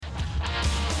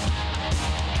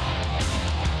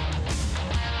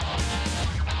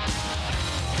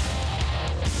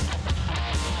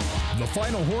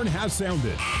final horn has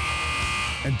sounded,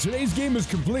 and today's game is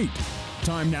complete.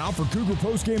 Time now for Cougar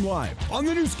Postgame Live on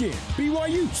the new skin,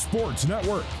 BYU Sports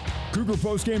Network. Cougar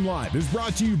Postgame Live is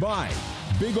brought to you by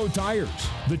Big O Tires,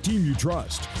 the team you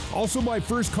trust. Also by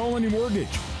First Colony Mortgage,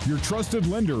 your trusted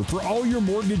lender for all your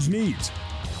mortgage needs.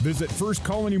 Visit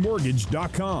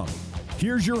firstcolonymortgage.com.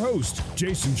 Here's your host,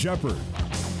 Jason Shepard.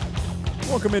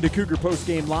 Welcome into Cougar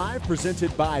Postgame Live,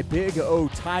 presented by Big O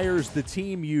Tires, the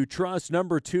team you trust.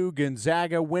 Number 2,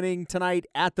 Gonzaga winning tonight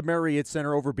at the Marriott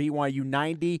Center over BYU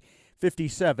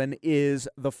 90-57 is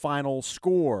the final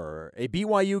score. A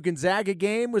BYU-Gonzaga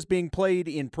game was being played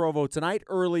in Provo tonight.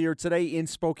 Earlier today in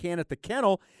Spokane at the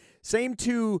Kennel, same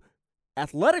two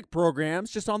athletic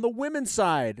programs, just on the women's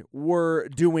side, were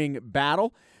doing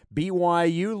battle.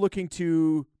 BYU looking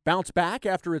to bounce back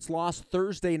after its loss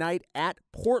Thursday night at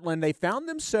Portland. They found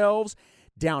themselves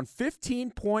down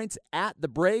 15 points at the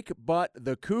break, but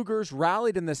the Cougars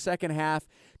rallied in the second half.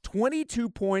 22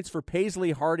 points for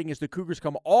Paisley Harding as the Cougars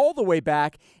come all the way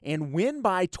back and win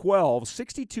by 12.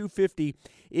 62-50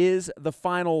 is the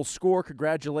final score.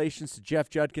 Congratulations to Jeff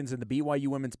Judkins and the BYU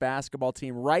women's basketball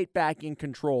team, right back in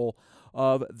control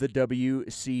of the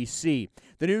WCC.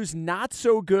 The news not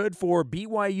so good for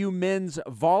BYU men's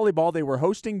volleyball. They were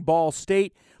hosting Ball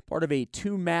State, part of a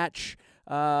two-match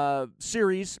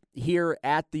series here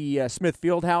at the Smith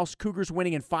Fieldhouse. Cougars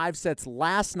winning in 5 sets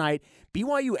last night.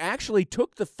 BYU actually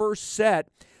took the first set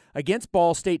against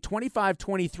Ball State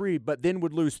 25-23, but then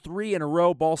would lose 3 in a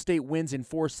row. Ball State wins in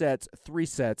 4 sets,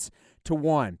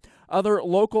 3-1. Other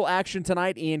local action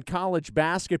tonight in college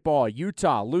basketball.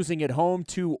 Utah losing at home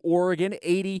to Oregon,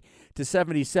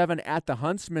 80-77 at the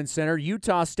Huntsman Center.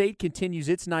 Utah State continues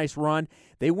its nice run.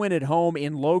 They win at home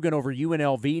in Logan over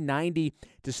UNLV,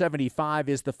 90-75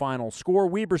 is the final score.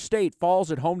 Weber State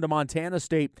falls at home to Montana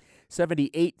State,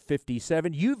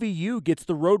 78-57. UVU gets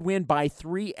the road win by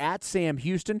 3 at Sam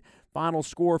Houston. Final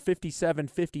score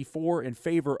 57-54 in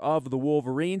favor of the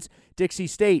Wolverines. Dixie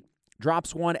State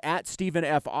drops one at Stephen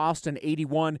F. Austin,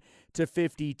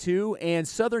 81-52. And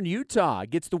Southern Utah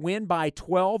gets the win by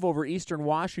 12 over Eastern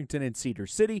Washington and Cedar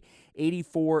City,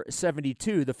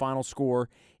 84-72, the final score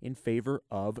in favor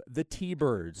of the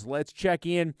T-Birds. Let's check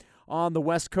in on the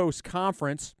West Coast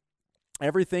Conference.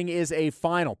 Everything is a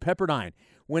final. Pepperdine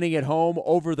winning at home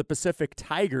over the Pacific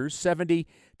Tigers,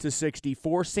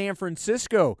 70-64. San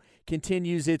Francisco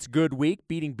continues its good week,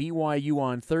 beating BYU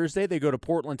on Thursday. They go to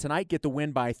Portland tonight, get the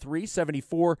win by 3,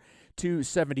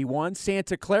 74-71.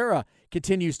 Santa Clara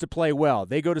continues to play well.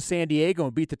 They go to San Diego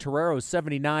and beat the Toreros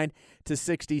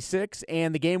 79-66.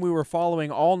 And the game we were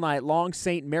following all night long,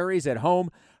 St. Mary's at home,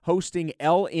 hosting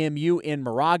LMU in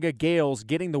Moraga. Gales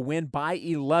getting the win by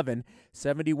 11,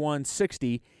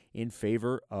 71-60 in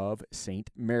favor of St.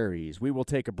 Mary's. We will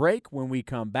take a break. When we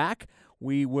come back,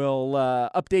 we will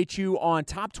update you on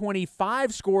top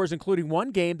 25 scores, including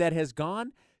one game that has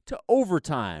gone to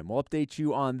overtime. We'll update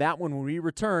you on that one when we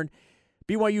return.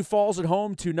 BYU falls at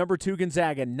home to number 2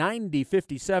 Gonzaga,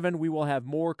 90-57. We will have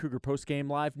more Cougar Postgame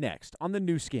Live next on the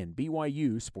new skin,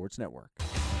 BYU Sports Network.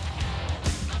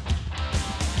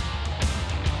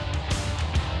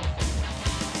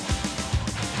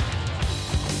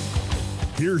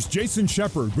 Here's Jason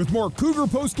Shepard with more Cougar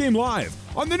Postgame Live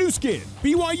on the new skin,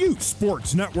 BYU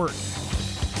Sports Network.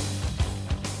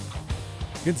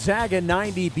 Gonzaga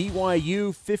 90,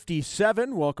 BYU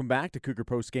 57. Welcome back to Cougar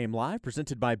Postgame Live,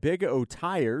 presented by Big O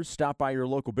Tires. Stop by your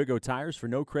local Big O Tires for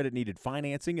no credit needed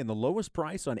financing and the lowest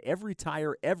price on every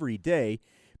tire every day.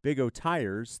 Big O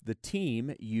Tires, the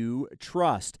team you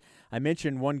trust. I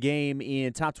mentioned one game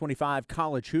in top 25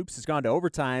 college hoops has gone to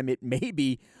overtime. It may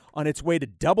be on its way to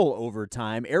double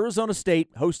overtime. Arizona State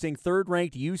hosting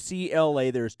third-ranked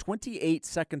UCLA. There's 28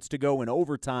 seconds to go in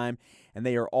overtime, and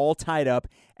they are all tied up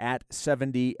at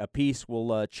 70 apiece.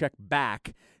 We'll check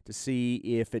back to see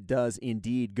if it does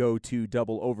indeed go to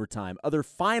double overtime. Other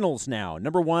finals now.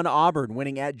 Number 1, Auburn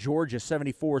winning at Georgia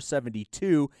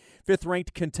 74-72.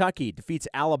 Fifth-ranked Kentucky defeats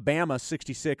Alabama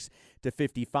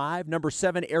 66-55. Number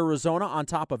 7, Arizona on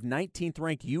top of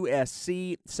 19th-ranked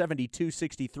USC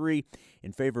 72-63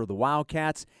 in favor of the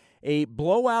Wildcats. A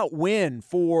blowout win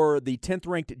for the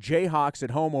 10th-ranked Jayhawks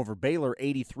at home over Baylor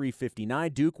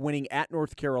 83-59. Duke winning at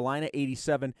North Carolina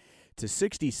 87-67.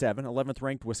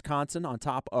 11th-ranked Wisconsin on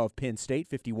top of Penn State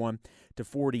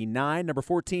 51-49. Number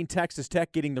 14, Texas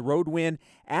Tech getting the road win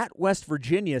at West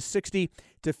Virginia 60-53.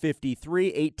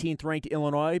 18th-ranked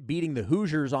Illinois beating the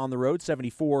Hoosiers on the road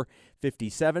 74-57.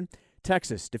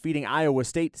 Texas defeating Iowa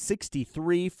State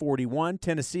 63-41.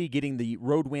 Tennessee getting the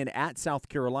road win at South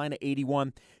Carolina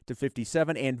 81-57.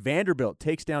 And Vanderbilt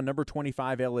takes down number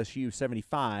 25 LSU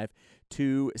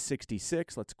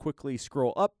 75-66. Let's quickly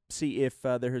scroll up, see if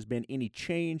there has been any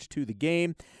change to the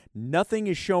game. Nothing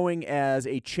is showing as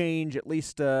a change, at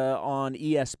least on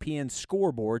ESPN's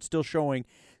scoreboard. Still showing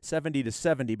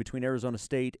 70-70 between Arizona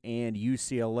State and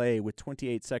UCLA with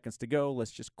 28 seconds to go.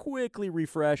 Let's just quickly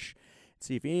refresh.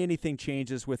 See if anything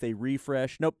changes with a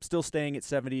refresh. Nope, still staying at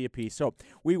 70 apiece. So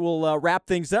we will wrap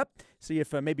things up, see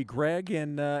if maybe Greg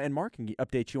and Mark can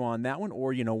update you on that one.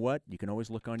 Or you know what? You can always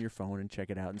look on your phone and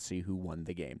check it out and see who won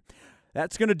the game.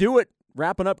 That's going to do it.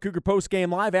 Wrapping up Cougar Post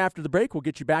Game Live. After the break, we'll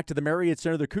get you back to the Marriott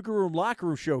Center, the Cougar Room Locker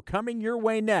Room Show coming your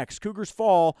way next. Cougars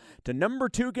fall to number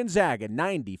 2 Gonzaga,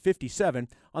 90-57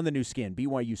 on the new skin,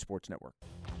 BYU Sports Network.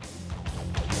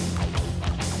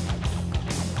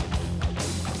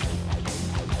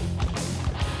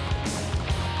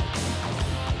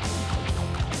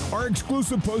 Our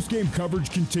exclusive post-game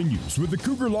coverage continues with the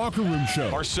Cougar Locker Room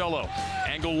Show. Barcelo,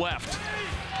 angle left.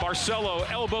 Barcelo,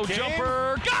 elbow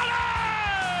jumper, got it!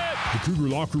 The Cougar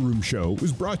Locker Room Show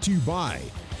is brought to you by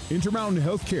Intermountain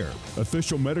Healthcare,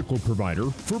 official medical provider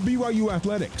for BYU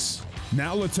Athletics.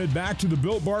 Now let's head back to the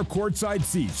Built Bar courtside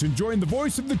seats and join the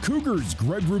voice of the Cougars,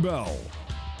 Greg Wrubell.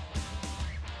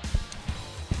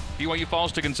 BYU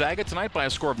falls to Gonzaga tonight by a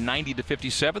score of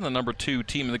 90-57. The number 2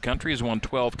 team in the country has won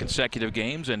 12 consecutive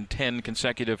games and 10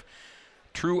 consecutive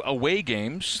true away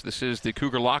games. This is the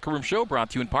Cougar Locker Room Show, brought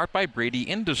to you in part by Brady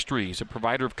Industries, a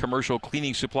provider of commercial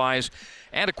cleaning supplies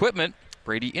and equipment.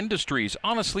 Brady Industries,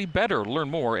 honestly better.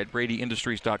 Learn more at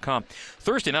bradyindustries.com.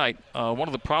 Thursday night, one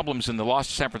of the problems in the loss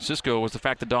to San Francisco was the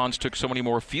fact the Dons took so many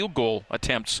more field goal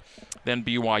attempts than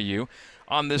BYU.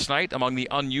 On this night, among the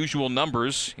unusual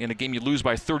numbers in a game you lose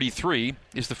by 33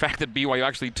 is the fact that BYU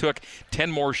actually took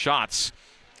 10 more shots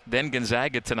than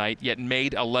Gonzaga tonight, yet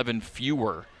made 11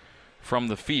 fewer from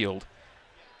the field.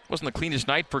 It wasn't the cleanest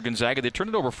night for Gonzaga. They turned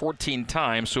it over 14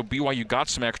 times, so BYU got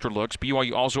some extra looks.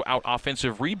 BYU also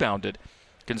out-offensive rebounded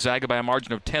Gonzaga by a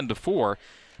margin of 10-4,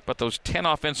 but those 10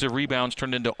 offensive rebounds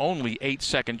turned into only 8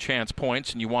 second-chance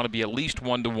points, and you want to be at least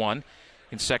 1-to-1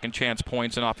 in second-chance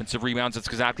points and offensive rebounds. That's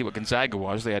exactly what Gonzaga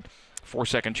was. They had 4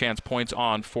 second-chance points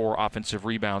on 4 offensive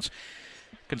rebounds.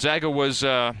 Gonzaga was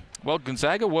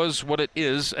what it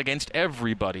is against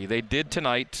everybody. They did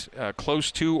tonight close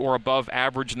to or above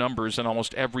average numbers in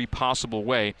almost every possible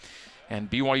way. And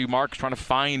BYU Mark's trying to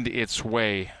find its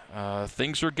way.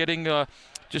 Things are getting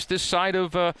just this side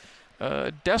of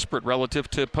desperate relative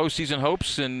to postseason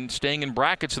hopes and staying in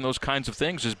brackets and those kinds of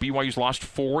things, as BYU's lost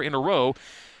 4 in a row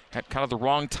at kind of the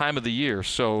wrong time of the year.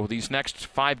 So these next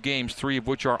 5 games, 3 of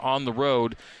which are on the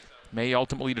road, may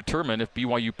ultimately determine if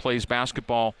BYU plays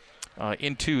basketball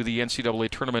into the NCAA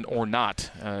tournament or not.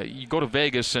 You go to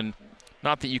Vegas, and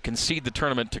not that you concede the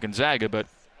tournament to Gonzaga, but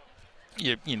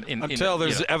until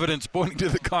there's evidence pointing to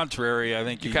the contrary, I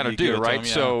think you kind of do, right?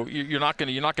 So you're not going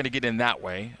to get in that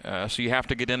way. So you have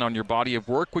to get in on your body of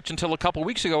work, which until a couple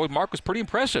weeks ago, Mark, was pretty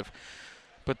impressive.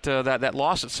 But that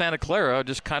loss at Santa Clara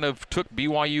just kind of took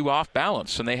BYU off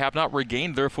balance, and they have not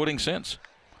regained their footing since.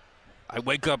 I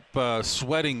wake up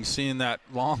sweating seeing that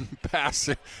long pass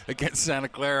against Santa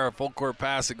Clara, full court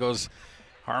pass. It goes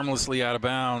harmlessly out of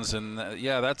bounds. And,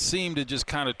 that seemed to just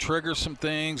kind of trigger some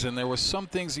things. And there was some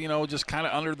things, just kind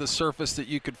of under the surface that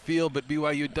you could feel. But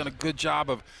BYU had done a good job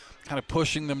of kind of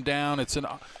pushing them down. It's an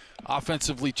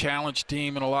offensively challenged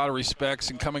team in a lot of respects.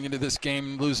 And coming into this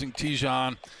game, losing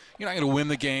Tijon, you're not going to win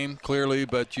the game, clearly,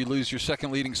 but you lose your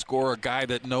second leading scorer, a guy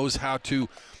that knows how to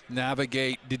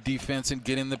navigate the defense and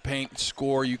get in the paint and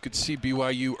score. You could see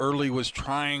BYU early was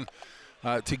trying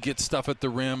to get stuff at the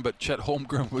rim, but Chet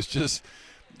Holmgren was just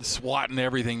swatting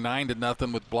everything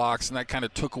 9-0 with blocks, and that kind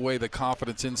of took away the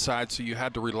confidence inside, so you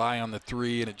had to rely on the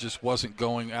 3, and it just wasn't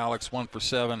going. Alex 1 for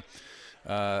 7.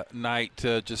 Knight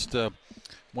just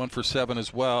 1 for 7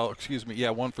 as well.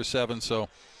 1 for 7. So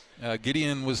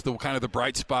Gideon was the kind of the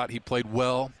bright spot. He played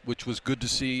well, which was good to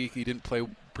see. He didn't play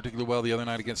particularly well the other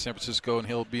night against San Francisco, and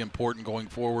he'll be important going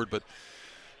forward. But,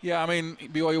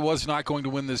 BYU was not going to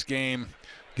win this game.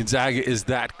 Gonzaga is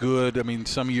that good.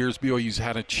 Some years BYU's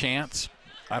had a chance.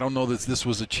 I don't know that this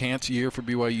was a chance year for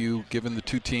BYU given the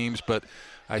 2 teams, but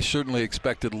I certainly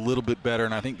expected a little bit better,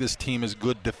 and I think this team is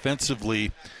good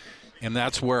defensively, and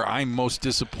that's where I'm most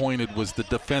disappointed was the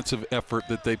defensive effort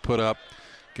that they put up.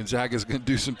 Gonzaga's going to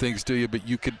do some things to you, but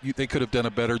they could have done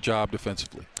a better job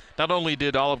defensively. Not only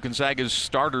did all of Gonzaga's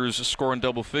starters score in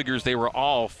double figures, they were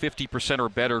all 50% or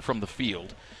better from the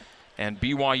field. And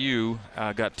BYU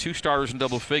got 2 starters in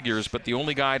double figures, but the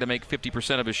only guy to make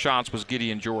 50% of his shots was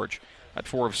Gideon George at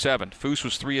 4 of 7. Foose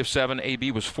was 3 of 7.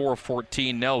 AB was 4 of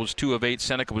 14. Nell was 2 of 8.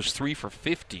 Seneca was 3 for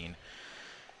 15.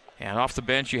 And off the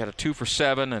bench, you had a 2 for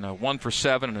 7 and a 1 for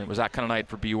 7, and it was that kind of night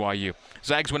for BYU.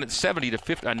 Zags win at 90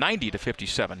 to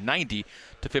 57. 90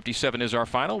 to 57 is our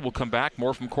final. We'll come back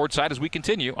more from courtside as we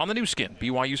continue on the new skin,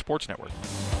 BYU Sports Network.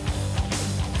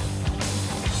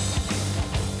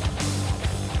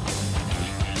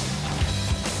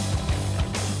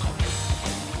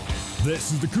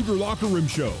 This is the Cougar Locker Room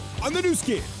Show on the new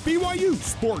skin, BYU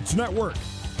Sports Network.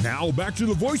 Now back to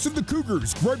the voice of the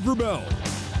Cougars, Greg Wrubell.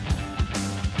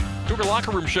 Cougar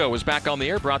Locker Room Show is back on the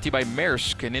air, brought to you by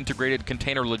Maersk, an integrated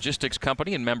container logistics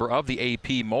company and member of the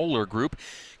AP Moeller Group,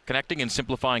 connecting and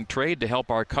simplifying trade to help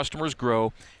our customers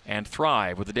grow and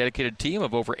thrive. With a dedicated team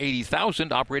of over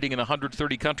 80,000 operating in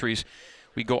 130 countries,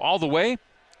 we go all the way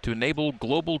to enable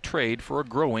global trade for a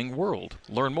growing world.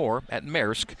 Learn more at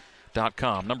Maersk.com.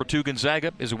 Number 2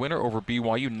 Gonzaga is a winner over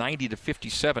BYU. 90 to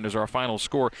 57 is our final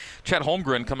score. Chet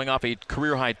Holmgren, coming off a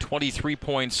career-high 23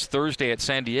 points Thursday at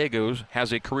San Diego,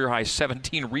 has a career-high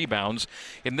 17 rebounds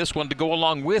in this one to go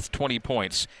along with 20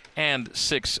 points and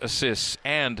 6 assists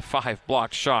and 5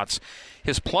 blocked shots.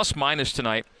 His plus-minus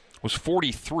tonight was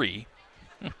 43.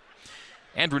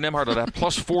 Andrew Nembhard at a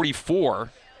plus 44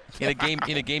 in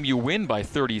a game you win by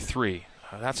 33.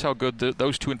 That's how good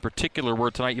those two in particular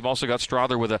were tonight. You've also got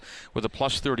Strother with a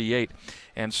plus 38.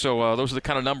 And so those are the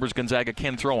kind of numbers Gonzaga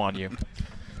can throw on you.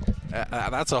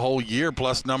 That's a whole year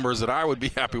plus numbers that I would be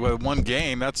happy with. One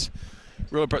game, that's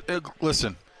really –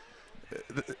 listen,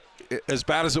 as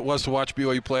bad as it was to watch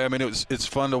BYU play, I mean, it's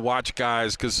fun to watch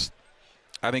guys because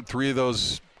I think 3 of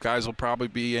those guys will probably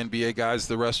be NBA guys.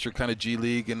 The rest are kind of G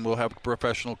League and will have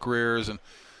professional careers. And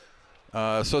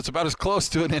so it's about as close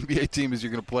to an NBA team as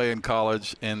you're going to play in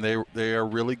college, and they are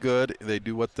really good. They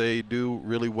do what they do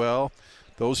really well.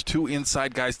 Those 2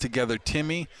 inside guys together,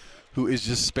 Timmy, who is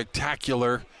just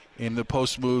spectacular in the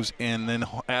post moves, and then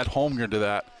add Holmgren to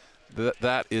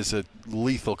that is a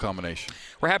lethal combination.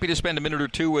 We're happy to spend a minute or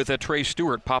two with Trey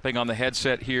Stewart popping on the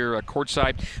headset here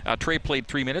courtside. Trey played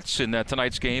 3 minutes in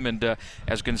tonight's game, and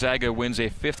as Gonzaga wins a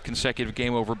 5th consecutive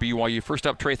game over BYU. First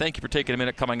up, Trey, thank you for taking a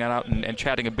minute coming out and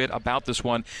chatting a bit about this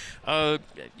one.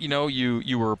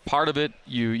 You were part of it.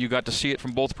 You got to see it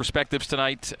from both perspectives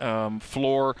tonight,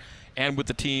 floor and with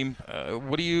the team.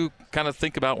 What do you kind of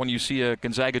think about when you see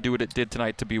Gonzaga do what it did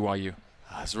tonight to BYU?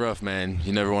 It's rough, man.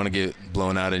 You never want to get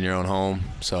blown out in your own home.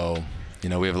 So, we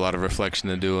have a lot of reflection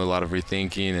to do, a lot of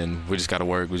rethinking, and we just got to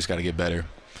work. We just got to get better.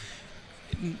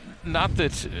 Not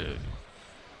that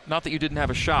you didn't have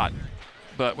a shot,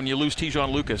 but when you lose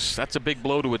Tejon Lucas, that's a big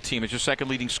blow to a team. It's your second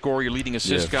leading scorer, your leading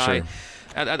assist guy.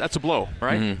 Sure. That's a blow,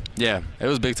 right? Mm-hmm. Yeah, it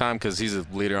was big time because he's a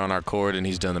leader on our court, and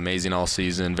he's done amazing all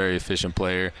season, very efficient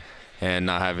player, and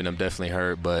not having him definitely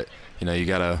hurt. But, you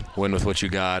got to win with what you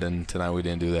got, and tonight we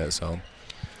didn't do that, so.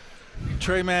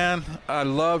 Trey, man, I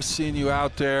love seeing you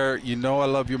out there. I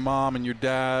love your mom and your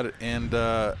dad, and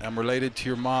I'm related to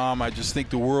your mom. I just think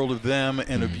the world of them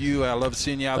and of you. I love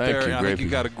seeing you out there, and I think you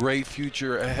got a great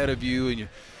future ahead of you. And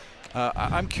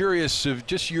I'm curious of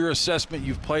just your assessment.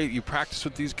 You practice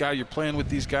with these guys, you're playing with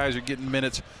these guys, you're getting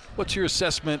minutes. What's your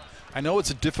assessment? I know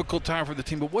it's a difficult time for the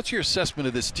team, but what's your assessment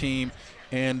of this team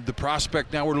and the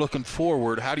prospect now we're looking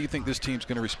forward? How do you think this team's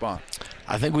going to respond?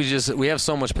 I think we have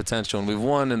so much potential, and we've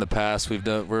won in the past. We're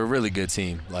a really good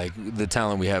team. Like, the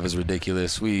talent we have is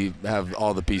ridiculous. We have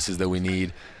all the pieces that we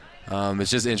need.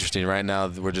 It's just interesting right now.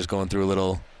 We're just going through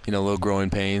little growing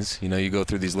pains. You go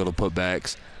through these little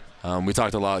putbacks. We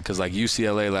talked a lot because, like,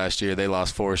 UCLA last year, they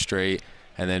lost 4 straight,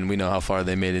 and then we know how far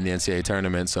they made in the NCAA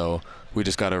tournament. So we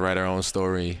just got to write our own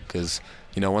story because,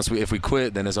 if we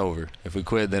quit, then it's over. If we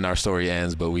quit, then our story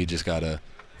ends. But we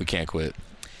can't quit.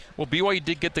 Well, BYU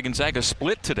did get the Gonzaga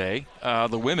split today.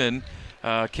 The women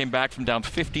came back from down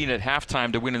 15 at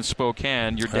halftime to win in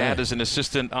Spokane. Your dad is an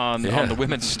assistant on the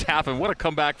women's staff, and what a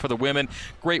comeback for the women.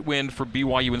 Great win for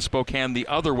BYU in Spokane. The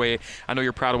other way, I know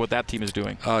you're proud of what that team is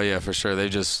doing. Oh, yeah, for sure. They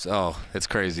just, it's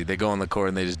crazy. They go on the court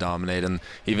and they just dominate, and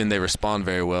even they respond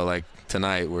very well, like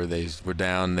tonight where they were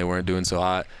down, they weren't doing so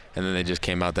hot, and then they just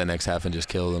came out that next half and just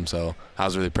killed them. So I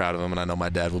was really proud of them, and I know my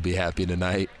dad will be happy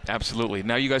tonight. Absolutely.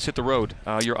 Now you guys hit the road.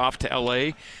 You're off to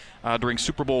L.A. during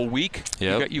Super Bowl week.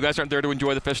 Yep. You guys aren't there to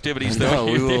enjoy the festivities, though.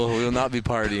 No, we will not be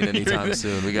partying anytime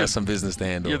soon. We got some business to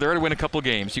handle. You're there to win a couple of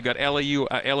games. You got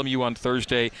LMU on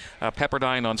Thursday,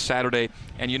 Pepperdine on Saturday,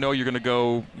 and you know you're going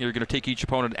to take each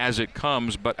opponent as it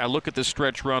comes. But I look at this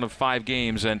stretch run of 5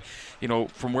 games, and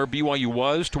from where BYU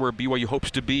was to where BYU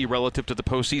hopes to be relative to the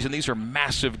postseason, these are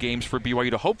massive games for BYU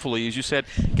to hopefully, as you said,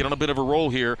 get on a bit of a roll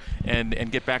here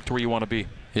and get back to where you want to be.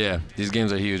 Yeah, these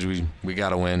games are huge. We got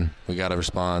to win. We got to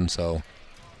respond. So,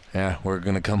 yeah, we're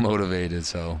going to come motivated,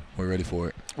 so we're ready for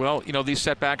it. Well, these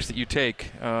setbacks that you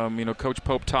take, Coach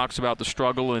Pope talks about the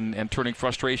struggle and turning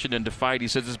frustration into fight. He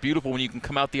says it's beautiful when you can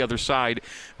come out the other side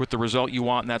with the result you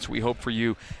want, and that's what we hope for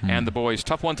you and the boys.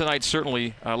 Tough one tonight,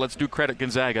 certainly. Let's do credit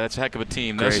Gonzaga. That's a heck of a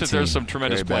team. There's some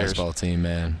tremendous players. Great basketball team,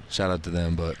 man. Shout out to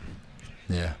them, but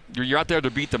yeah. You're out there to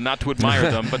beat them, not to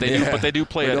admire them, but they do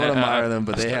play. We don't admire them,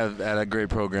 but they have had a great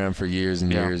program for years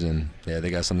and years, and they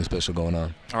got something special going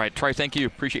on. All right, Trey, thank you.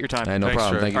 Appreciate your time. Hey, no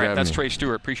problem. Thank you for having that's me. Trey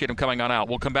Stewart. Appreciate him coming on out.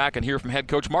 We'll come back and hear from head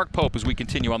coach Mark Pope as we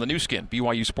continue on the new skin,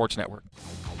 BYU Sports Network.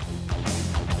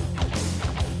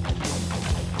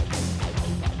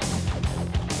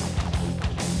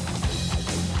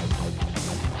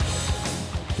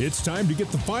 It's time to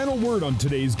get the final word on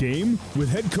today's game with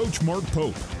head coach Mark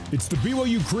Pope. It's the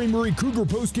BYU Creamery Cougar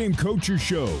Postgame Coaches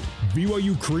Show.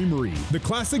 BYU Creamery, the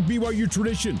classic BYU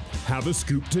tradition. Have a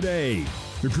scoop today.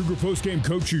 The Cougar Postgame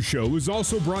Coaches Show is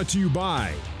also brought to you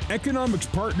by Economics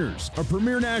Partners, a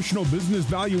premier national business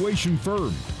valuation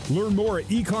firm. Learn more at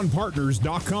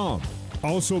econpartners.com.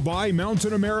 Also by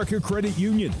Mountain America Credit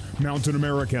Union. Mountain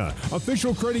America,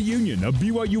 official credit union of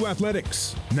BYU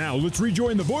Athletics. Now let's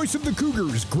rejoin the voice of the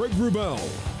Cougars, Greg Wrubell.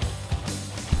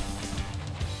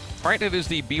 All right, it is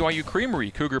the BYU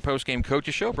Creamery Cougar Postgame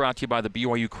Coaches Show, brought to you by the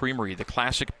BYU Creamery, the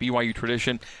classic BYU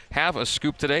tradition. Have a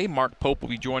scoop today. Mark Pope will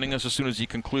be joining us as soon as he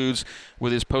concludes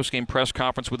with his postgame press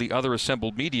conference with the other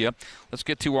assembled media. Let's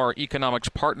get to our Economics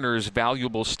Partners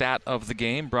valuable stat of the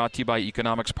game, brought to you by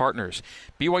Economics Partners.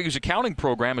 BYU's accounting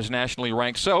program is nationally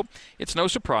ranked, so it's no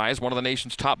surprise one of the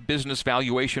nation's top business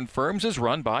valuation firms is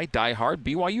run by diehard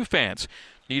BYU fans.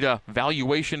 Need a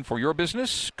valuation for your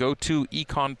business? Go to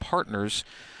econpartners.com.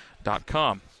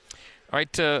 All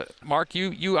right, Mark,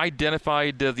 you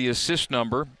identified the assist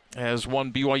number as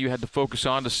one BYU had to focus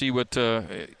on to see what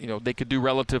they could do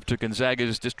relative to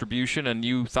Gonzaga's distribution, and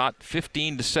you thought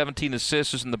 15 to 17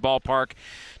 assists is in the ballpark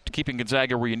to keeping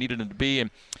Gonzaga where you needed it to be,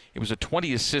 and it was a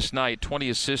 20-assist night,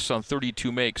 20 assists on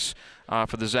 32 makes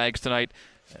for the Zags tonight.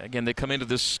 Again, they come into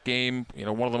this game,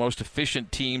 one of the most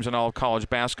efficient teams in all of college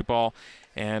basketball,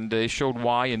 and they showed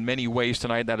why in many ways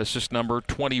tonight. That assist number,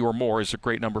 20 or more, is a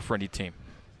great number for any team.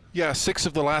 Yeah, 6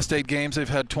 of the last 8 games they've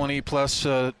had 20-plus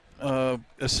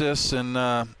assists, and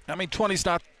 20's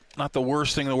not the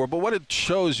worst thing in the world. But what it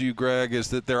shows you, Greg, is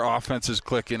that their offense is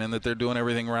clicking and that they're doing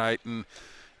everything right, and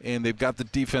they've got the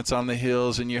defense on the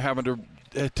heels, and you're having to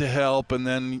help, and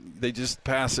then they just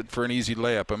pass it for an easy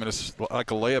layup. I mean, it's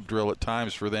like a layup drill at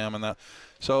times for them, and that.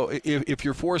 So if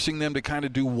you're forcing them to kind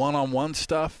of do one-on-one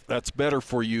stuff, that's better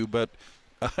for you. But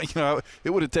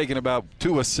it would have taken about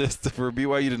 2 assists for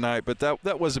BYU tonight. But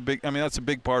that was that's a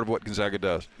big part of what Gonzaga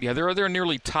does. Yeah, they're a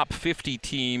nearly top 50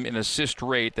 team in assist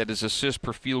rate, that is assists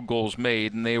per field goals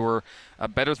made, and they were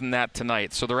better than that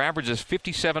tonight. So their average is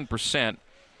 57%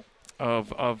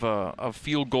 of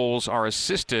field goals are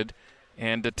assisted,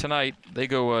 and tonight they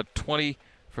go 20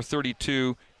 for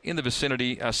 32. In the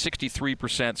vicinity,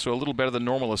 63%, so a little better than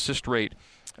normal assist rate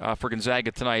for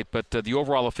Gonzaga tonight. But the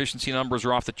overall efficiency numbers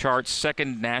are off the charts.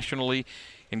 Second nationally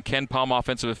in Ken Palm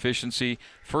offensive efficiency.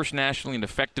 First nationally in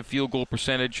effective field goal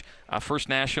percentage. First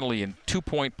nationally in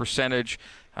two-point percentage.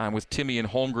 With Timmy and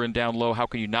Holmgren down low, how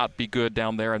can you not be good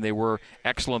down there? And they were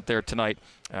excellent there tonight.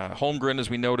 Holmgren, as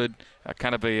we noted,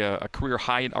 kind of a career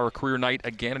high or a career night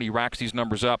again, and he racks these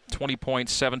numbers up. 20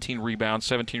 points, 17 rebounds,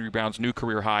 new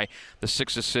career high. The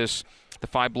 6 assists, the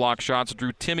 5 block shots.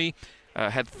 Drew Timmy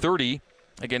had 30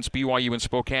 against BYU in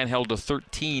Spokane, held to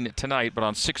 13 tonight, but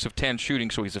on 6 of 10 shooting,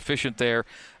 so he's efficient there.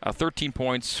 13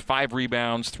 points, 5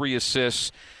 rebounds, 3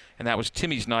 assists. And that was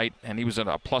Timmy's night, and he was at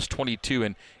a plus 22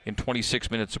 in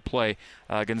 26 minutes of play.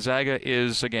 Gonzaga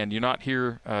is, again, you're not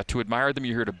here to admire them.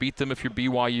 You're here to beat them if you're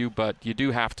BYU, but you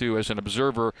do have to, as an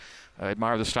observer,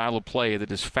 admire the style of play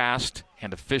that is fast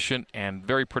and efficient and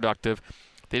very productive.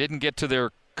 They didn't get to their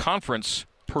conference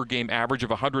per-game average of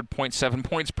 100.7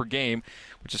 points per game,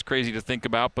 which is crazy to think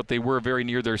about, but they were very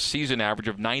near their season average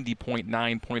of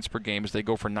 90.9 points per game as they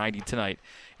go for 90 tonight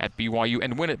at BYU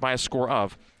and win it by a score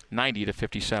of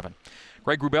 90-57.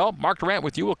 Greg Wrubell, Mark Durant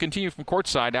with you. We'll continue from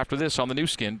courtside after this on the new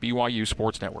skin, BYU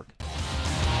Sports Network.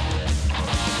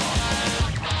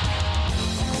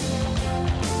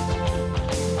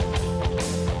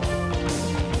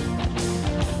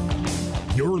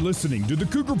 You're listening to the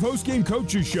Cougar Postgame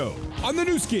Coaches Show on the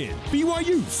new skin,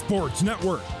 BYU Sports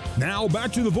Network. Now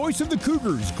back to the voice of the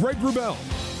Cougars, Greg Wrubell.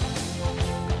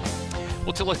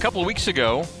 Well, till a couple of weeks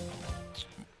ago,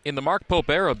 in the Mark Pope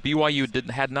era,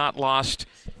 BYU had not lost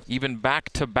even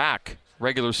back-to-back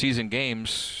regular season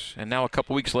games. And now a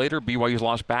couple weeks later, BYU's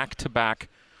lost back-to-back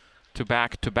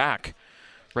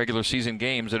regular season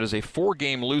games. It is a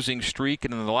 4-game losing streak,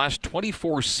 and in the last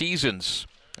 24 seasons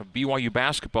of BYU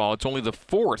basketball, it's only the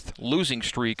 4th losing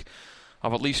streak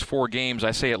of at least 4 games.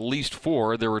 I say at least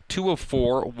 4. There were 2 of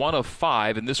 4, 1 of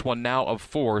 5, and this one now of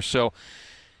 4. So in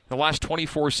the last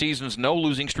 24 seasons, no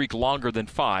losing streak longer than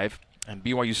 5. And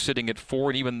BYU's sitting at 4,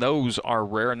 and even those are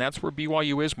rare. And that's where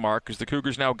BYU is, Mark, as the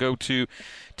Cougars now go to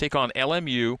take on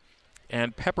LMU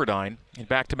and Pepperdine in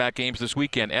back-to-back games this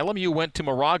weekend. LMU went to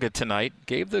Moraga tonight,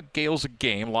 gave the Gales a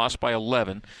game, lost by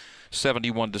 11,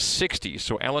 71-60.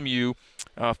 So LMU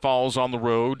falls on the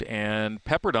road, and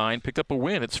Pepperdine picked up a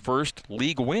win, its first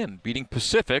league win, beating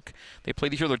Pacific. They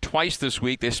played each other twice this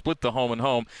week. They split the home and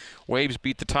home. Waves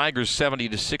beat the Tigers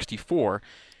 70-64,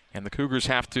 and the Cougars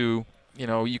have to,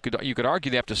 you could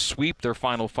argue they have to sweep their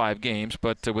final 5 games,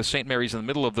 but with St. Mary's in the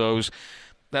middle of those,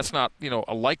 that's not,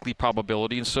 a likely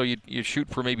probability, and so you shoot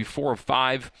for maybe 4 or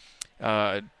 5.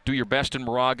 Do your best in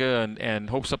Moraga and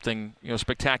hope something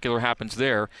spectacular happens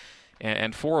there.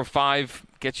 And 4 or 5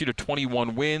 gets you to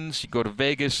 21 wins. You go to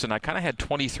Vegas, and I kind of had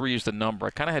 23 as the number. I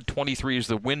kind of had 23 as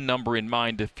the win number in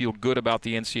mind to feel good about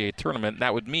the NCAA tournament.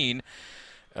 That would mean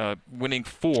winning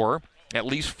 4, at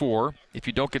least 4, if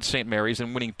you don't get St. Mary's,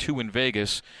 and winning 2 in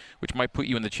Vegas, which might put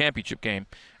you in the championship game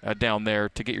down there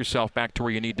to get yourself back to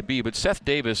where you need to be. But Seth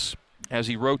Davis, as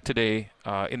he wrote today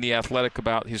in The Athletic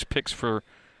about his picks for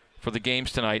the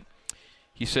games tonight,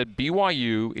 he said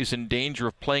BYU is in danger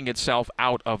of playing itself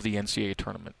out of the NCAA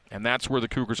tournament, and that's where the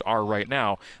Cougars are right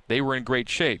now. They were in great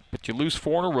shape, but you lose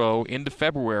 4 in a row into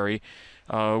February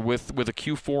with a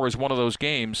Q4 as one of those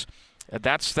games.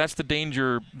 That's the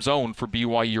danger zone for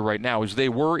BYU right now, is they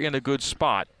were in a good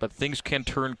spot, but things can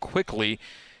turn quickly,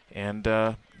 and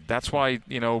that's why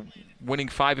winning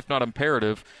 5, if not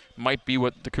imperative, might be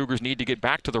what the Cougars need to get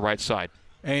back to the right side.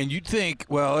 And you'd think,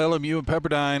 well, LMU and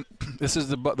Pepperdine, this is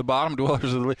the bottom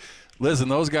dwellers of the league. Listen,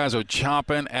 those guys are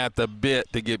chomping at the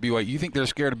bit to get BYU. You think they're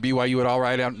scared of BYU at all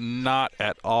right now? Not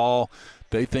at all.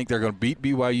 They think they're going to beat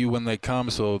BYU when they come.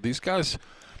 So these guys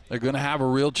are going to have a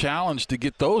real challenge to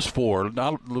get those 4.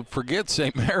 Not forget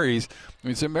St. Mary's. I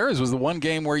mean, St. Mary's was the one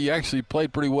game where you actually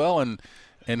played pretty well and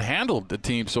handled the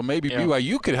team. So maybe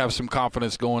BYU could have some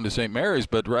confidence going to St. Mary's.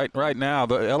 But right now,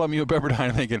 the LMU and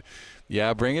Pepperdine are thinking,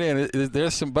 yeah, bring it in.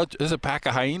 There's a pack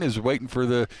of hyenas waiting for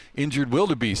the injured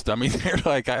wildebeest. I mean, they're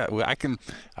like,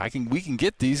 we can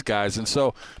get these guys, and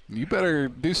so you better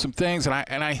do some things.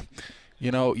 And I,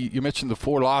 you mentioned the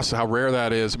 4 losses, how rare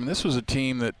that is. I mean, this was a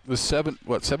team that was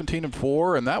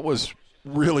 17-4, and that was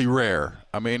really rare.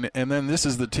 I mean, and then this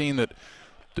is the team that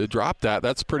dropped that.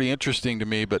 That's pretty interesting to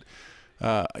me. But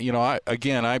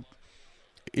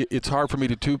it's hard for me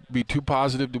to be too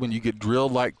positive when you get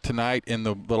drilled like tonight in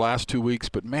the last 2 weeks.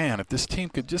 But, man, if this team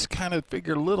could just kind of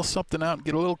figure a little something out and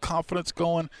get a little confidence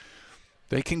going,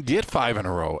 they can get 5 in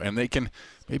a row, and they can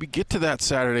maybe get to that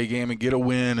Saturday game and get a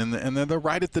win, and then they're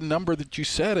right at the number that you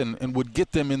said and would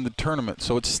get them in the tournament.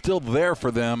 So it's still there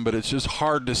for them, but it's just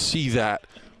hard to see that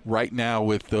right now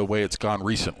with the way it's gone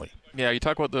recently. Yeah, we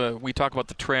talk about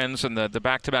the trends, and the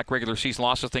back-to-back regular season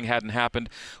losses thing hadn't happened.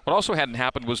 What also hadn't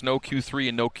happened was no Q3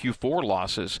 and no Q4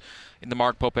 losses in the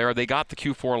Mark Pope era. They got the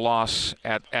Q4 loss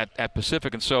at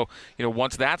Pacific, and so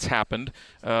once that's happened,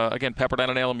 again, Pepperdine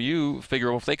and LMU figure,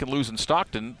 well, if they can lose in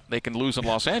Stockton, they can lose in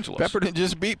Los Angeles. Pepperdine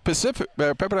just beat Pacific.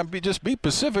 Pepperdine just beat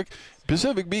Pacific.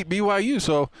 Pacific beat BYU,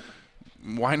 so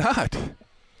why not?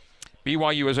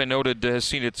 BYU, as I noted, has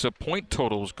seen its point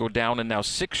totals go down in now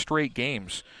 6 straight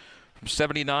games. From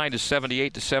 79 to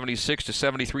 78 to 76 to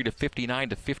 73 to 59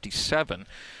 to 57.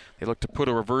 They look to put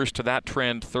a reverse to that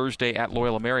trend Thursday at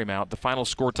Loyola Marymount. The final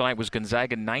score tonight was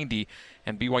Gonzaga 90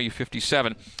 and BYU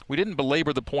 57. We didn't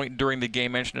belabor the point during the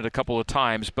game, mentioned it a couple of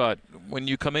times, but when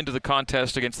you come into the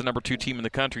contest against the number 2 team in the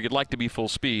country, you'd like to be full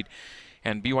speed.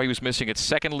 And BYU is missing its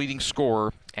second leading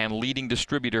scorer and leading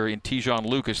distributor in Tejon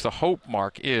Lucas. The hope,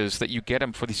 Mark, is that you get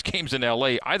him for these games in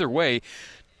L.A. Either way,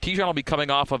 Tejon will be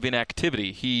coming off of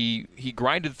inactivity. He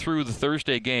grinded through the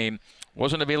Thursday game,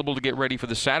 wasn't available to get ready for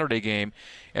the Saturday game,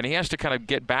 and he has to kind of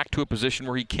get back to a position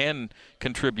where he can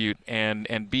contribute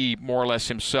and be more or less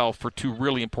himself for 2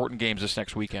 really important games this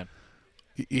next weekend.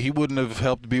 He wouldn't have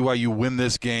helped BYU win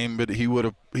this game, but he would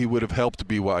have helped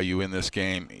BYU in this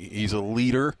game. He's a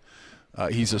leader.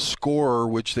 He's a scorer,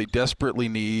 which they desperately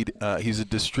need. He's a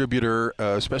distributor,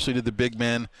 especially to the big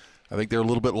men. I think they're a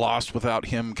little bit lost without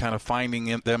him kind of finding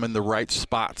them in the right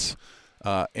spots.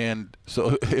 And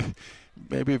so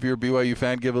maybe if you're a BYU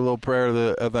fan, give a little prayer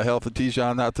to the health of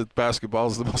Tijon. Not that basketball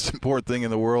is the most important thing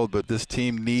in the world, but this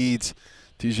team needs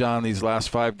Tijon these last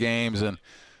 5 games. And,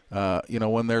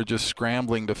 when they're just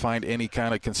scrambling to find any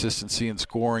kind of consistency in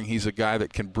scoring, he's a guy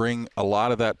that can bring a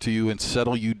lot of that to you and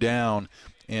settle you down.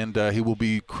 And he will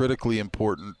be critically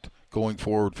important going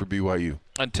forward for BYU.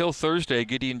 Until Thursday,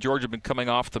 Gideon George had been coming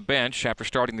off the bench. After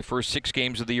starting the first 6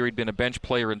 games of the year, he'd been a bench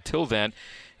player until then.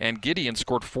 And Gideon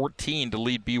scored 14 to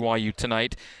lead BYU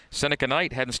tonight. Seneca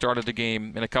Knight hadn't started a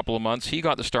game in a couple of months. He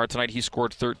got the start tonight. He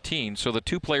scored 13. So the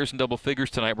 2 players in double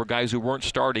figures tonight were guys who weren't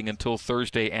starting until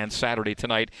Thursday and Saturday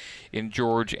tonight in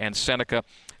George and Seneca.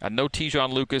 No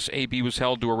Tijon Lucas. AB was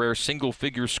held to a rare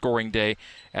single-figure scoring day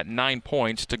at 9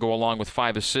 points to go along with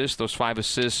 5 assists. Those 5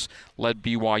 assists led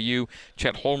BYU.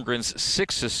 Chet Holmgren's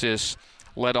 6 assists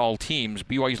led all teams.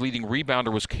 BYU's leading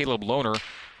rebounder was Caleb Lohner.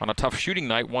 On a tough shooting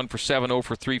night, 1 for 7, 0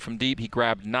 for 3 from deep. He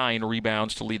grabbed 9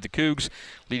 rebounds to lead the Cougs.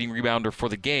 Leading rebounder for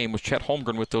the game was Chet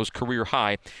Holmgren with those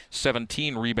career-high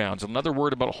 17 rebounds. Another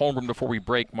word about Holmgren before we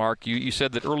break, Mark. You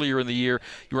said that earlier in the year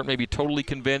you weren't maybe totally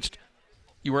convinced.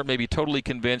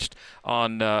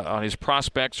 On his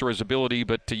prospects or his ability,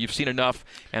 but you've seen enough,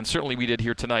 and certainly we did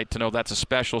here tonight to know that's a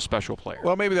special, special player.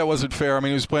 Well, maybe that wasn't fair. I mean,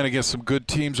 he was playing against some good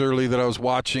teams early that I was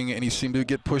watching, and he seemed to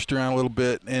get pushed around a little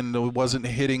bit and wasn't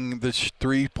hitting the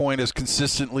 3-point as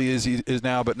consistently as he is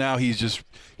now. But now he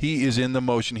is in the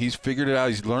motion. He's figured it out.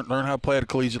 He's learned how to play at a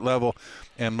collegiate level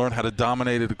and learn how to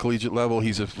dominate at a collegiate level.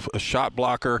 He's a shot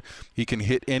blocker. He can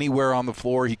hit anywhere on the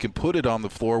floor. He can put it on the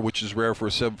floor, which is rare for a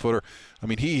 7-footer. I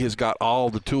mean, he has got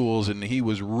all the tools, and he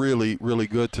was really, really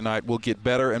good tonight. Will get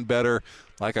better and better.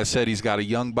 Like I said, he's got a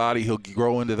young body. He'll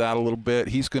grow into that a little bit.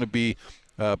 He's going to be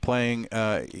playing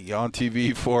on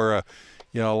TV for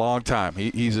a long time.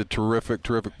 He's a terrific,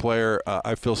 terrific player.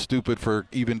 I feel stupid for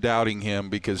even doubting him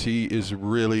because he is a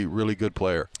really, really good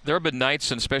player. There have been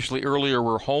nights, and especially earlier,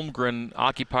 where Holmgren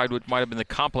occupied what might have been the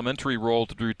complementary role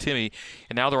to Drew Timme,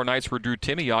 and now there are nights where Drew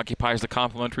Timme occupies the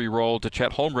complementary role to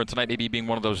Chet Holmgren. Tonight maybe being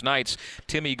one of those nights.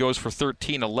 Timme goes for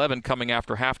 13-11 coming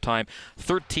after halftime,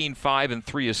 13, 5, and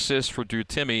 3 assists for Drew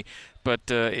Timme. But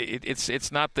it's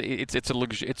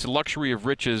a luxury of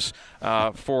riches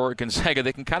for Gonzaga.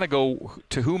 They can kind of go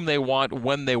to whom they want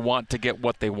when they want to get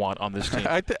what they want on this team.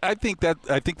 I think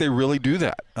they really do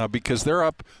that because they're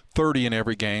up 30 in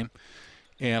every game,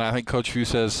 and I think Coach Few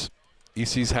says he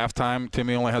sees halftime.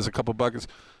 Timme only has a couple buckets.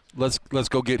 Let's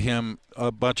go get him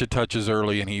a bunch of touches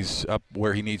early, and he's up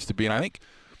where he needs to be. And I think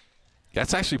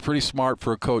that's actually pretty smart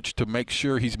for a coach to make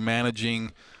sure he's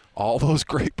managing all those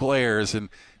great players and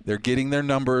they're getting their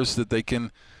numbers that they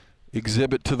can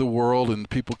exhibit to the world and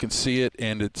people can see it.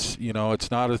 And it's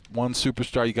not one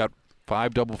superstar. You got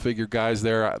 5 double-figure guys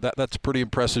there. That's pretty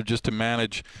impressive just to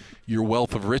manage your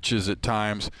wealth of riches at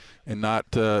times and not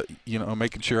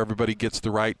making sure everybody gets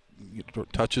the right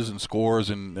touches and scores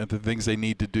and the things they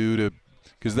need to do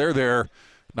because they're there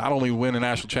not only win a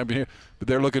national championship, but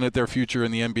they're looking at their future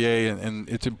in the NBA, and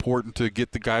it's important to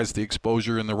get the guys the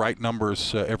exposure and the right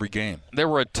numbers every game. There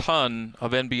were a ton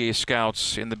of NBA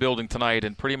scouts in the building tonight,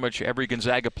 and pretty much every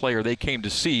Gonzaga player they came to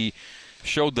see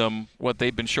showed them what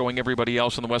they've been showing everybody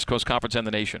else in the West Coast Conference and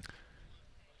the nation.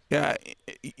 Yeah,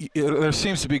 there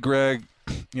seems to be, Greg,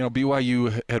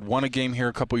 BYU had won a game here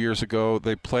a couple years ago.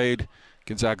 They played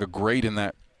Gonzaga great in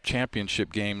that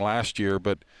championship game last year,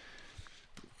 but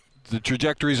the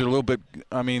trajectories are a little bit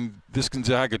 – this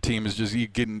Gonzaga team is just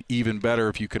getting even better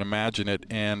if you can imagine it.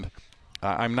 And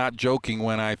I'm not joking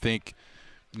when I think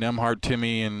Nembhard,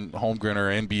 Timme, and Holmgren are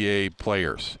NBA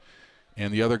players.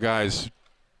 And the other guys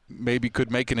maybe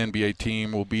could make an NBA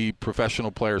team, will be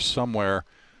professional players somewhere.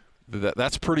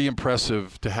 That's pretty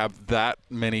impressive to have that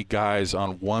many guys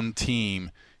on one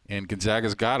team, and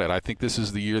Gonzaga's got it. I think this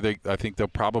is the year I think they'll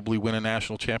probably win a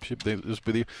national championship.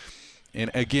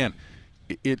 And again –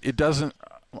 It doesn't,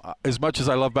 as much as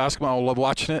I love basketball, I love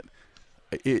watching it.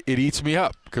 It eats me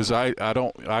up because I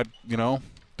don't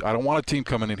want a team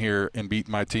coming in here and beating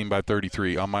my team by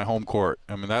 33 on my home court.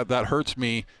 I mean that hurts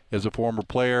me as a former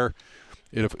player.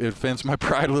 It offends my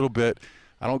pride a little bit.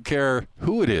 I don't care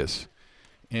who it is.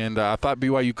 And I thought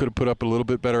BYU could have put up a little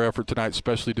bit better effort tonight,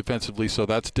 especially defensively. So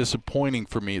that's disappointing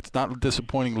for me. It's not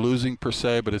disappointing losing per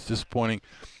se, but it's disappointing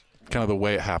kind of the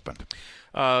way it happened.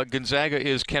 Gonzaga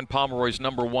is Ken Pomeroy's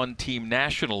 #1 team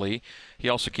nationally. He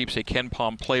also keeps a Ken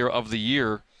Pom Player of the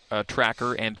Year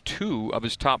tracker, and 2 of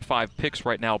his top 5 picks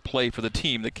right now play for the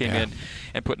team that came in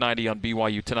and put 90 on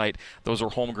BYU tonight. Those are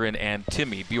Holmgren and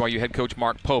Timme. BYU head coach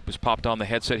Mark Pope has popped on the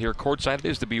headset here courtside. It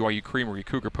is the BYU Creamery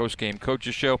Cougar postgame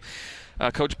coaches show.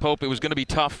 Coach Pope, it was going to be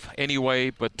tough anyway,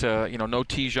 but no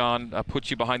Tijon puts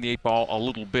you behind the 8 ball a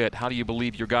little bit. How do you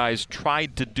believe your guys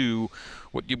tried to do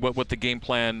what the game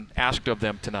plan asked of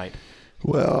them tonight?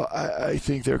 Well, I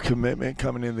think their commitment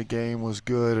coming in the game was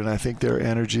good, and I think their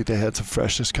energy, they had some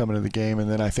freshness coming in the game, and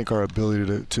then I think our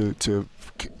ability to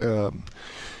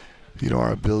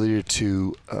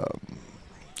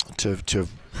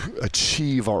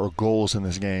achieve our goals in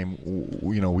this game,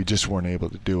 we just weren't able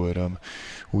to do it.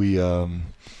 We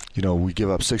give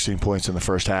up 16 points in the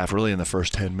first half, really in the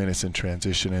first 10 minutes in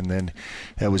transition, and then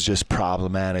that was just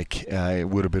problematic. It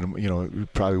would have been,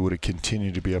 it probably would have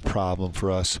continued to be a problem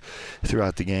for us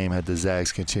throughout the game had the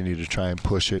Zags continued to try and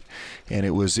push it, and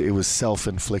it was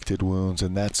self-inflicted wounds,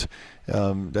 and that's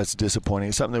disappointing.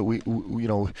 It's something that we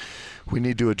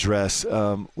need to address.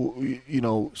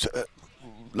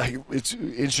 It's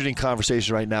an interesting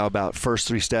conversation right now about first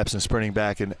 3 steps and sprinting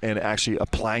back and actually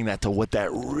applying that to what that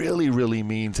really, really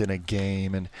means in a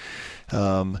game. And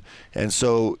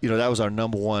so, that was our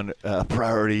number one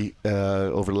priority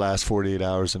over the last 48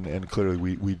 hours. And clearly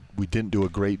we didn't do a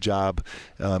great job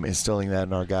instilling that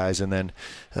in our guys. And then,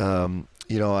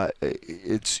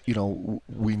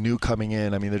 we knew coming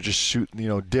in, they're just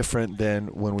shooting, different than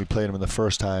when we played them in the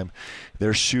first time.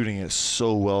 They're shooting it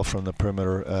so well from the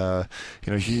perimeter.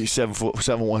 7'1",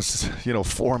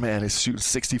 4-man is shooting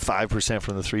 65%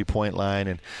 from the 3-point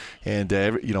line, and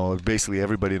basically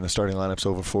everybody in the starting lineup's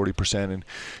over 40%.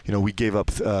 And we gave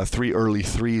up 3 early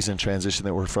threes in transition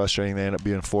that were frustrating. They ended up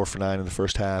being 4 for 9 in the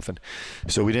first half, and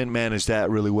so we didn't manage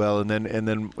that really well. And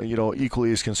then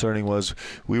equally as concerning was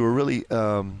we were really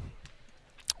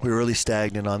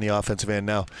stagnant on the offensive end.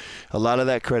 Now, a lot of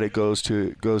that credit goes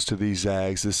to these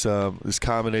Zags. This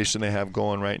combination they have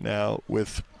going right now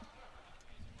with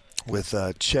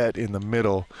Chet in the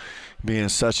middle being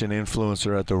such an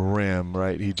influencer at the rim,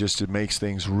 right? It makes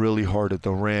things really hard at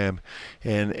the rim,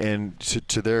 and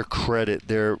to their credit,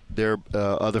 their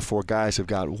other 4 guys have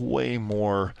got way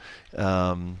more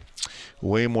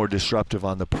disruptive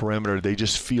on the perimeter. They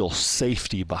just feel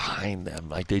safety behind them.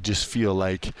 Like they just feel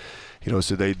like,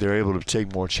 so they're able to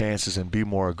take more chances and be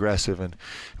more aggressive, and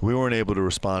we weren't able to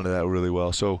respond to that really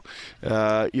well. So, we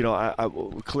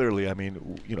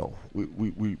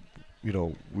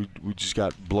just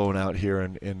got blown out here,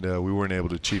 and we weren't able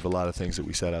to achieve a lot of things that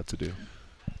we set out to do.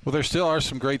 Well, there still are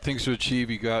some great things to achieve.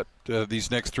 You got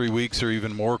these next 3 weeks are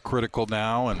even more critical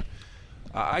now, and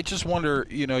I just wonder,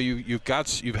 you've had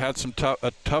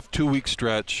a tough 2-week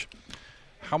stretch.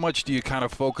 How much do you kind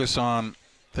of focus on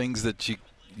things that you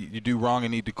do wrong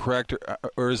and need to correct,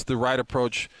 or is the right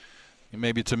approach,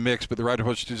 maybe it's a mix, but the right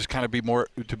approach to just kind of be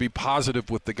positive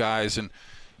with the guys and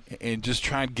just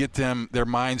try and get their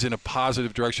minds in a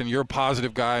positive direction? You're a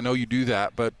positive guy. I know you do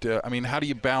that, but how do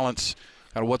you balance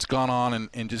what's gone on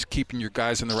and just keeping your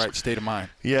guys in the right state of mind?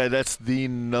 Yeah, that's the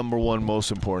number one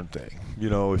most important thing.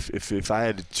 If I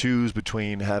had to choose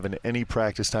between having any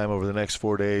practice time over the next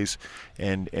 4 days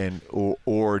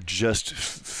or just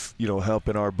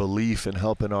helping our belief and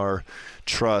helping our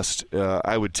trust,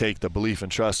 I would take the belief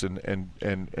and trust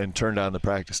and turn down the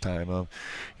practice time.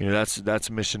 That's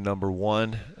mission number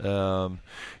one.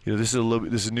 This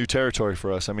is new territory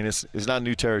for us. It's not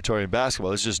new territory in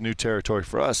basketball. It's just new territory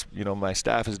for us. My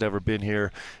staff has never been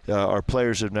here. Our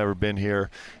players have never been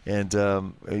here, and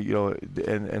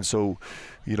so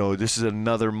this is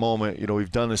another moment.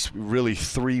 We've done this really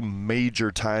 3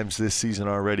 major times this season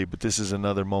already, but this is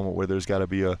another moment where there's got to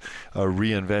be a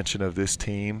reinvention of this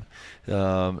team.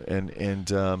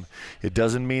 It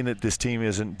doesn't mean that this team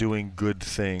isn't doing good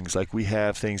things. Like, we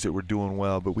have things that we're doing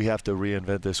well, but we have to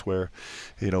reinvent this where,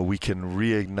 we can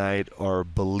reignite our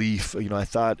belief. I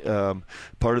thought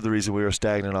part of the reason we were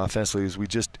stagnant offensively is we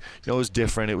just, it was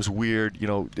different. It was weird.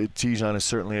 Tijon is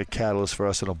certainly a catalyst for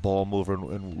us and a ball mover,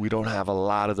 and we don't have a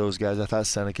lot of those guys. I thought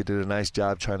Seneca did a nice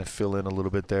job trying to fill in a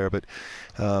little bit there, but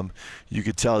you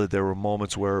could tell that there were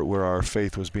moments where our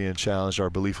faith was being challenged, our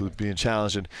belief was being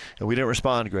challenged, and we didn't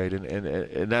respond great,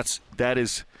 and that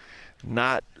is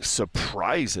not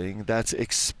surprising. That's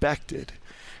expected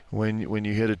when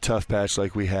you hit a tough patch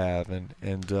like we have,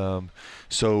 and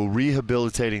so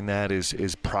rehabilitating that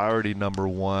is priority number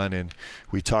one. And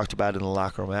we talked about it in the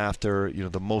locker room after.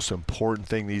 The most important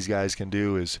thing these guys can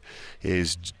do is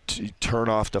turn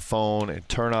off the phone and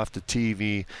turn off the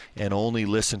TV and only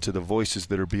listen to the voices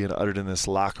that are being uttered in this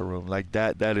locker room. Like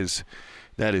that is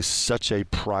that is such a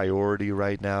priority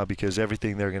right now because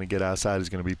everything they're going to get outside is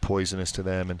going to be poisonous to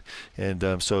them,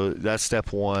 and so that's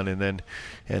step one, and then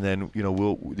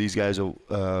these guys will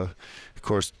of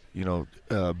course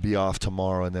be off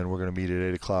tomorrow, and then we're going to meet at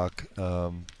 8 o'clock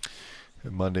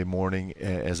Monday morning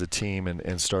as a team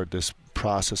and start this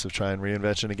process of trying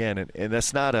reinvention again, and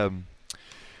that's not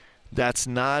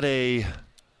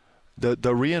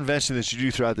the reinvention that you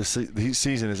do throughout the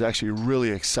season is actually really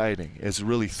exciting. It's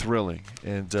really thrilling,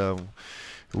 and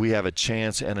we have a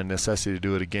chance and a necessity to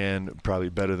do it again, probably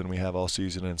better than we have all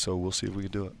season, and so we'll see if we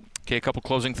can do it. Okay, a couple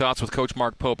closing thoughts with Coach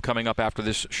Mark Pope coming up after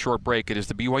this short break. It is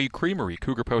the BYU Creamery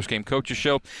Cougar Postgame Coaches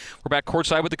Show. We're back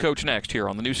courtside with the coach next here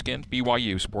on the new skin,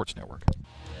 BYU Sports Network.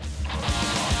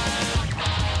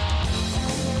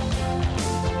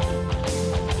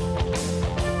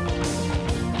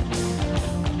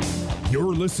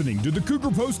 You're listening to the Cougar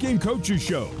Postgame Coaches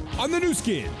Show on the new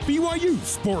skin, BYU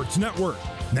Sports Network.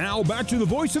 Now back to the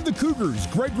voice of the Cougars,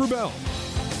 Greg Wrubell.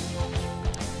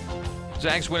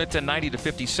 Zags win it to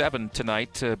 90-57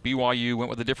 tonight. BYU went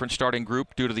with a different starting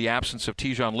group due to the absence of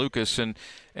Te'Jon Lucas, and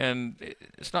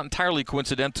it's not entirely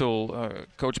coincidental,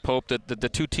 Coach Pope, that the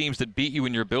two teams that beat you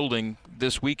in your building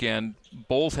this weekend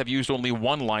both have used only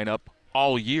one lineup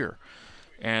all year.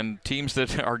 And teams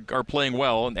that are playing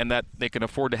well and that they can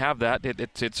afford to have that,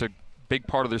 it's a big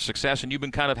part of their success. And you've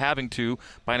been kind of having to,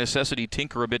 by necessity,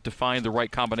 tinker a bit to find the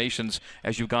right combinations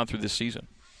as you've gone through this season.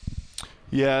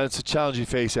 Yeah, it's a challenge you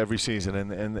face every season,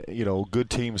 and good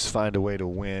teams find a way to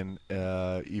win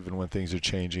even when things are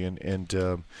changing.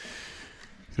 And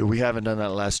we haven't done that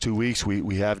the last 2 weeks.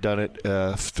 We have done it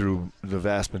through the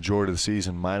vast majority of the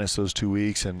season, minus those 2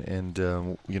 weeks, and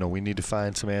we need to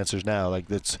find some answers now. Like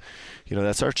that's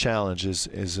our challenge. It's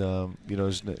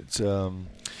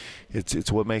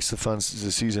what makes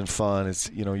the season fun.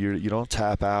 It's you don't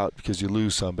tap out because you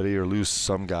lose somebody or lose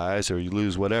some guys or you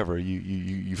lose whatever.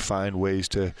 You find ways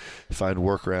to find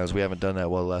workarounds. We haven't done that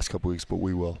well the last couple of weeks, but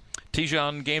we will.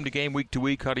 Te'Jon, game to game, week to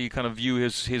week, how do you kind of view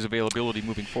his availability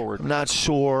moving forward? I'm not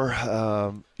sure.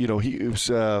 He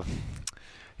was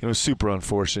super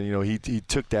unfortunate. He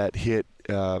took that hit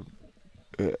early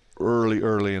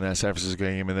in that San Francisco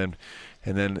game, and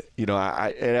then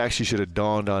it actually should have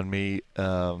dawned on me.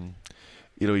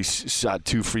 He shot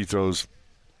 2 free throws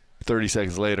 30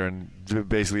 seconds later and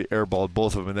basically airballed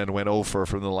both of them, and then went 0 for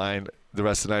from the line the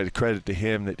rest of the night. Credit to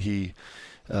him that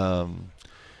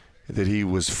he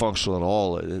was functional at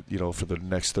all, for the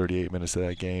next 38 minutes of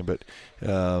that game. But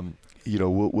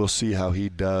we'll see how he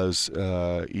does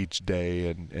each day,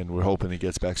 and we're hoping he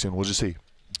gets back soon. We'll just see.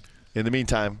 In the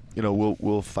meantime,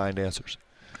 we'll find answers.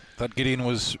 Thought Gideon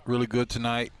was really good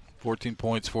tonight. 14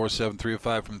 points, 4-7, 3 of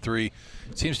 5 from 3.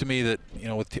 It seems to me that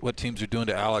with what teams are doing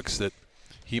to Alex, that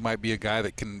he might be a guy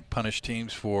that can punish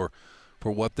teams for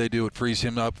what they do. It frees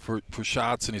him up for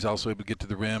shots, and he's also able to get to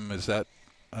the rim. Is that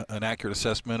an accurate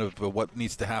assessment of what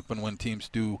needs to happen when teams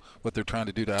do what they're trying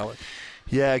to do to Alex?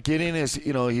 Yeah, Gideon is,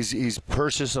 he's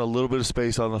purchasing a little bit of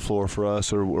space on the floor for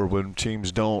us, or when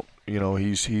teams don't,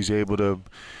 he's able to,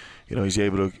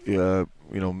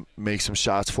 make some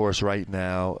shots for us right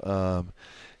now.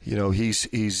 We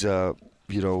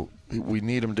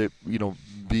need him to,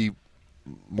 be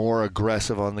more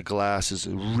aggressive on the glass is a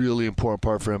really important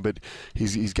part for him, but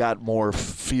he's got more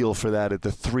feel for that at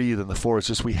the 3 than the 4. It's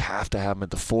just we have to have him at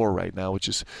the 4 right now, which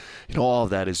is, all of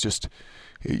that is just,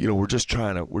 we're just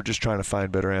trying to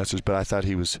find better answers. But I thought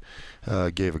he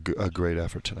gave a great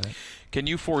effort tonight. Can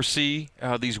you foresee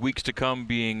these weeks to come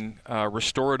being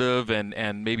restorative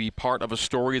and maybe part of a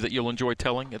story that you'll enjoy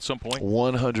telling at some point?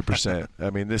 100%.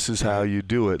 I mean, this is how you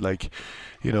do it. Like,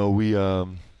 we.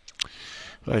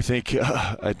 I think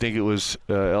it was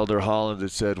Elder Holland that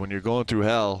said, when you're going through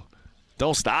hell,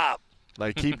 don't stop.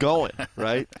 Like, keep going,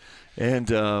 right? And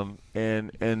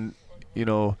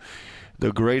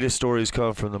the greatest stories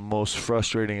come from the most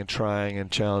frustrating and trying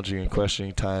and challenging and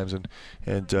questioning times.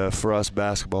 And for us,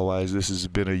 basketball-wise, this has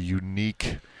been a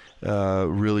unique,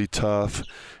 really tough,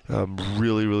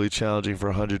 really, really challenging for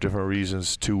 100 different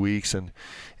reasons 2 weeks.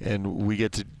 And we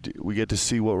get to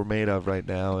see what we're made of right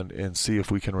now and see if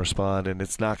we can respond. And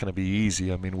it's not going to be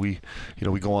easy. I mean, we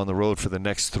go on the road for the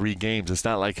next 3 games. It's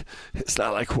not like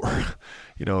we're,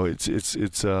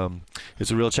 it's a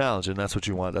real challenge, and that's what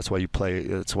you want. That's why you play.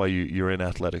 That's why you're in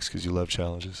athletics, because you love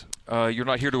challenges. You're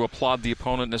not here to applaud the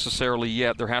opponent necessarily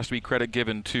yet. There has to be credit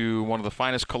given to one of the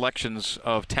finest collections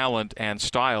of talent and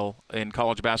style in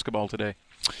college basketball today.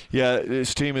 Yeah,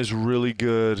 this team is really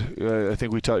good. I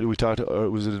think we talked.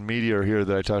 Was it in media or here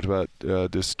that I talked about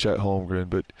this Chet Holmgren?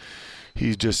 But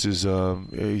he just is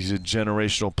he's a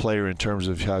generational player in terms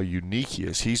of how unique he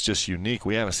is. He's just unique.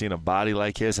 We haven't seen a body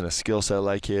like his and a skill set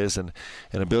like his and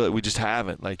an ability. We just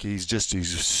haven't. Like he's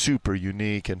super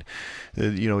unique, and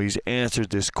he's answered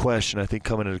this question. I think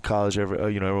coming into college,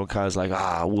 everyone kind of like,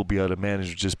 we'll be able to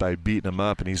manage just by beating him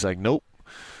up, and he's like, nope.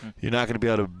 You're not going to be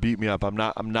able to beat me up. I'm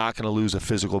not going to lose a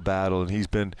physical battle. And he's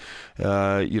been,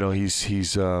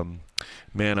 he's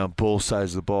man on both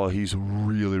sides of the ball. He's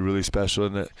really, really special,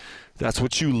 and that's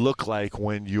what you look like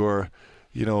when you're,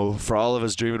 for all of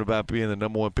us dreaming about being the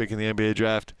number 1 pick in the NBA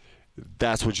draft.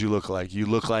 That's what you look like. You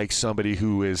look like somebody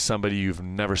who is somebody you've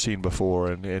never seen before,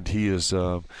 and he is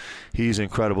he's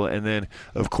incredible. And then,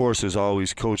 of course, as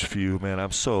always, Coach Few, man, I'm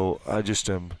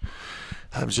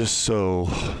just so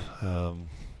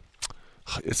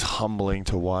it's humbling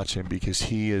to watch him because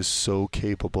he is so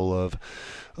capable of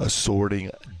assorting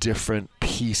different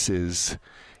pieces,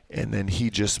 and then he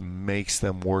just makes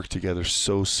them work together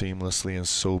so seamlessly and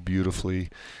so beautifully.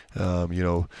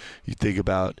 You think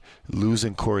about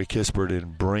losing Corey Kispert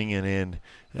and bringing in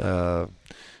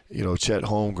Chet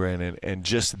Holmgren, and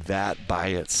just that by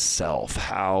itself,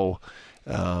 how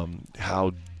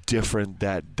different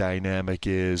that dynamic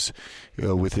is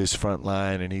with his front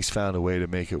line, and he's found a way to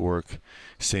make it work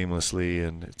seamlessly,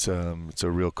 and it's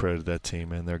a real credit to that team,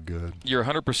 man. They're good. You're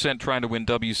 100% trying to win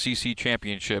WCC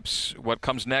championships. What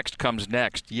comes next comes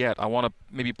next. Yet I want to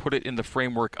maybe put it in the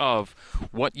framework of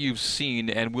what you've seen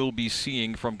and will be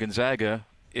seeing from Gonzaga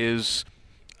is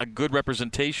a good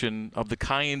representation of the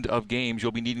kind of games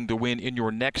you'll be needing to win in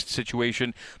your next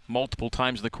situation multiple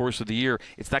times in the course of the year.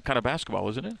 It's that kind of basketball,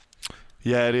 isn't it?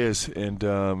 Yeah, it is, and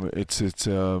it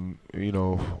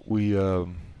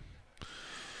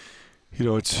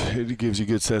gives you a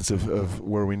good sense of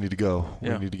where we need to go.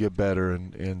 Yeah. We need to get better,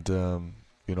 and I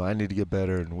need to get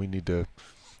better, and we need to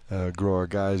grow our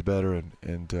guys better,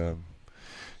 and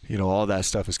all that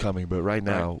stuff is coming. But right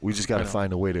now, we just got to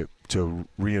find a way to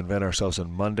reinvent ourselves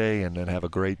on Monday, and then have a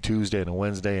great Tuesday and a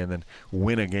Wednesday, and then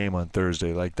win a game on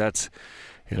Thursday. Like that's.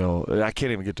 I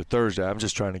can't even get to Thursday. I'm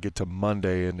just trying to get to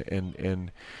Monday,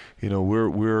 and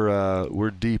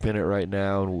we're deep in it right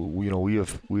now, and we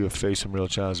have faced some real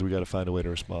challenges. We got to find a way to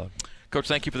respond. Coach,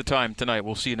 thank you for the time tonight.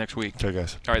 We'll see you next week. Okay,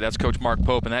 guys. All right, that's Coach Mark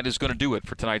Pope, and that is going to do it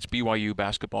for tonight's BYU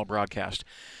basketball broadcast.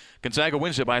 Gonzaga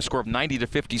wins it by a score of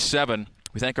 90-57.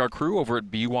 We thank our crew over at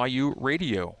BYU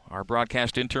Radio. Our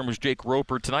broadcast intern was Jake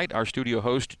Roper tonight. Our studio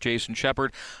host, Jason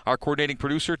Shepard. Our coordinating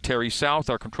producer, Terry South.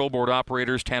 Our control board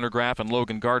operators, Tanner Graff and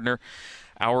Logan Gardner.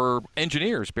 Our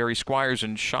engineers, Barry Squires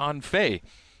and Sean Fay.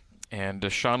 And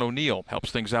Sean O'Neill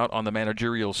helps things out on the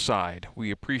managerial side.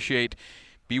 We appreciate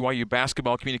BYU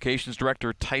Basketball Communications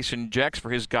Director Tyson Jex for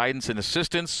his guidance and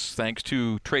assistance. Thanks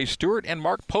to Trey Stewart and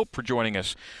Mark Pope for joining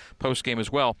us post-game as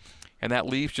well. And that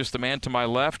leaves just the man to my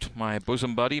left, my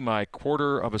bosom buddy, my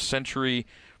quarter-of-a-century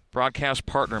broadcast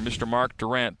partner, Mr. Mark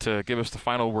Durrant, to give us the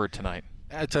final word tonight.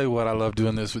 I tell you what, I love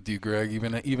doing this with you, Greg.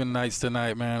 Even nights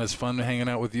tonight, man, it's fun hanging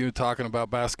out with you, talking about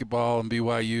basketball and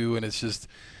BYU, and it's just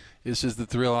the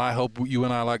thrill. I hope you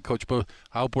and I, like Coach Pope,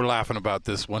 I hope we're laughing about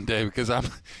this one day because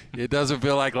it doesn't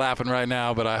feel like laughing right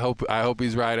now, but I hope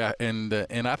he's right.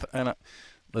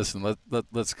 Listen,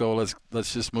 let's go.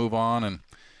 Let's just move on and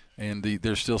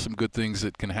there's still some good things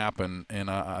that can happen, and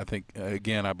I think,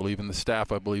 again, I believe in the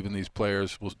staff. I believe in these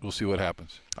players. We'll see what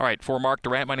happens. All right, for Mark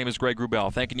Durrant, my name is Greg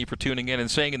Wrubell. Thanking you for tuning in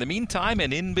and saying in the meantime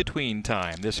and in between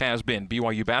time, this has been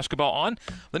BYU Basketball on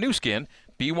the new skin,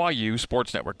 BYU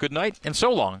Sports Network. Good night and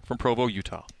so long from Provo,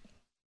 Utah.